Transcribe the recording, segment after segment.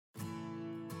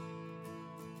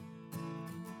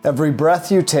Every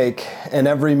breath you take and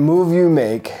every move you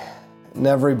make and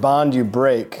every bond you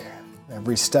break,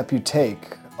 every step you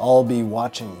take, I'll be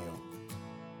watching you.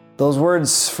 Those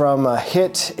words from a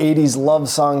hit 80s love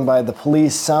song by The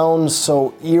Police sound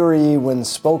so eerie when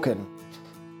spoken.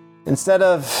 Instead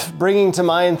of bringing to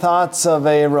mind thoughts of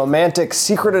a romantic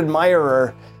secret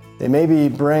admirer, they maybe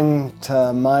bring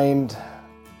to mind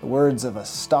the words of a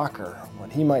stalker,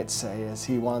 what he might say as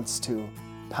he wants to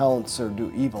pounce or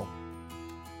do evil.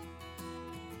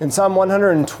 In Psalm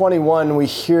 121, we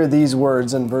hear these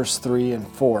words in verse 3 and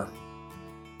 4.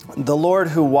 The Lord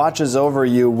who watches over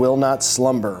you will not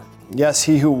slumber. Yes,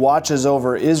 he who watches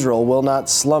over Israel will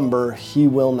not slumber, he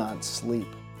will not sleep.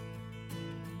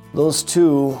 Those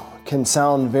two can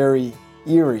sound very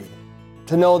eerie,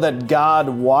 to know that God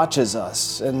watches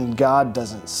us and God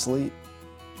doesn't sleep.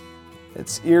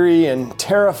 It's eerie and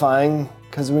terrifying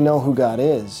because we know who God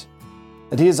is.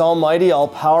 That he is almighty,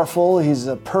 all-powerful, he's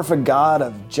a perfect God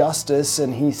of justice,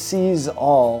 and he sees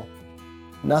all.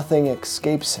 Nothing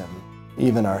escapes him,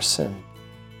 even our sin.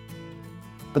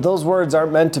 But those words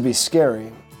aren't meant to be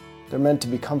scary. They're meant to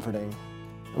be comforting.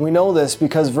 And we know this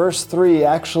because verse 3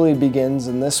 actually begins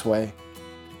in this way.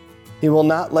 He will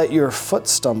not let your foot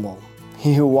stumble.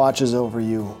 He who watches over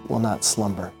you will not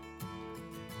slumber.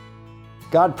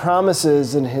 God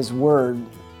promises in his word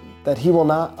that he will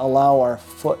not allow our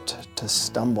foot to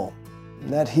stumble,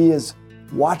 and that he is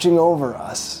watching over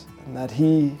us, and that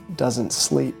he doesn't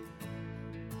sleep.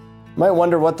 You might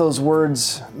wonder what those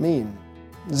words mean.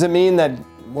 Does it mean that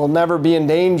we'll never be in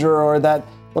danger or that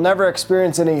we'll never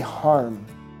experience any harm?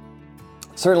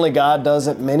 Certainly God does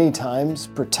at many times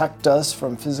protect us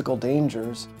from physical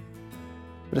dangers,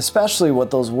 but especially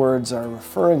what those words are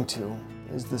referring to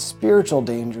is the spiritual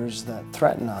dangers that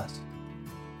threaten us.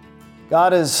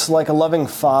 God is like a loving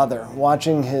father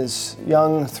watching his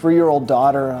young 3-year-old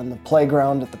daughter on the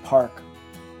playground at the park.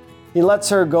 He lets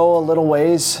her go a little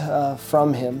ways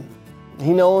from him.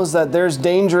 He knows that there's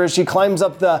danger as she climbs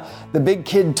up the big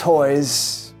kid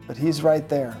toys, but he's right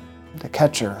there to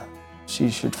catch her. She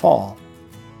should fall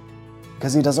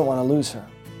because he doesn't want to lose her.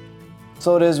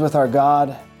 So it is with our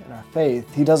God and our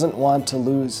faith. He doesn't want to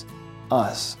lose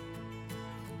us.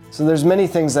 So there's many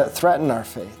things that threaten our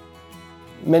faith.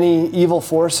 Many evil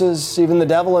forces, even the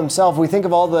devil himself. We think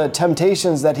of all the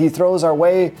temptations that he throws our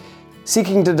way,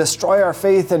 seeking to destroy our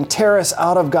faith and tear us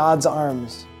out of God's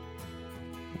arms.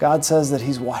 God says that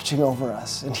he's watching over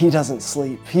us and he doesn't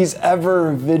sleep. He's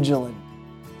ever vigilant.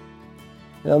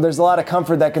 There's a lot of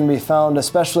comfort that can be found,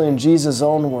 especially in Jesus'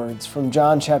 own words from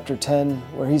John chapter 10,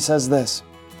 where he says this,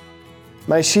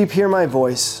 "My sheep hear my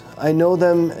voice. I know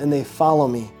them and they follow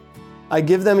me. I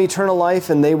give them eternal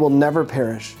life and they will never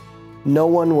perish. No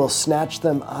one will snatch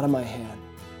them out of my hand."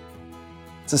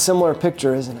 It's a similar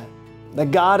picture, isn't it? That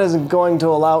God isn't going to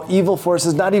allow evil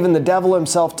forces, not even the devil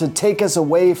himself, to take us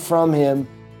away from him,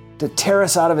 to tear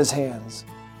us out of his hands.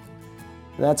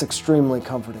 And that's extremely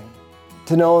comforting.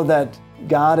 To know that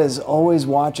God is always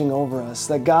watching over us,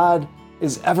 that God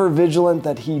is ever vigilant,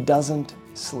 that he doesn't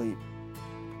sleep.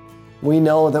 We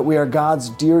know that we are God's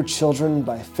dear children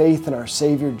by faith in our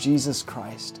Savior, Jesus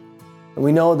Christ. And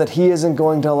we know that he isn't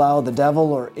going to allow the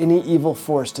devil or any evil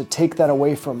force to take that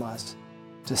away from us,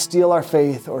 to steal our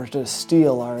faith or to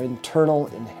steal our eternal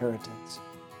inheritance.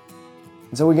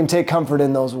 And so we can take comfort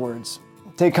in those words.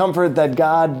 Take comfort that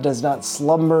God does not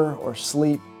slumber or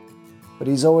sleep, but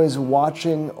he's always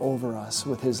watching over us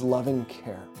with his loving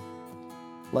care.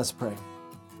 Let's pray.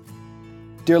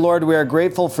 Dear Lord, we are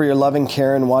grateful for your loving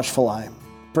care and watchful eye.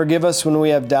 Forgive us when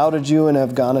we have doubted you and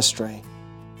have gone astray.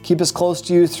 Keep us close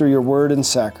to you through your word and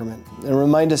sacrament, and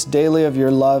remind us daily of your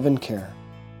love and care.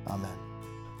 Amen.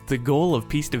 The goal of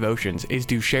Peace Devotions is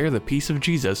to share the peace of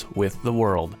Jesus with the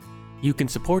world. You can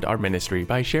support our ministry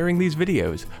by sharing these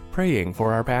videos, praying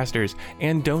for our pastors,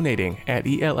 and donating at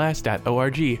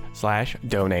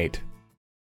els.org/donate.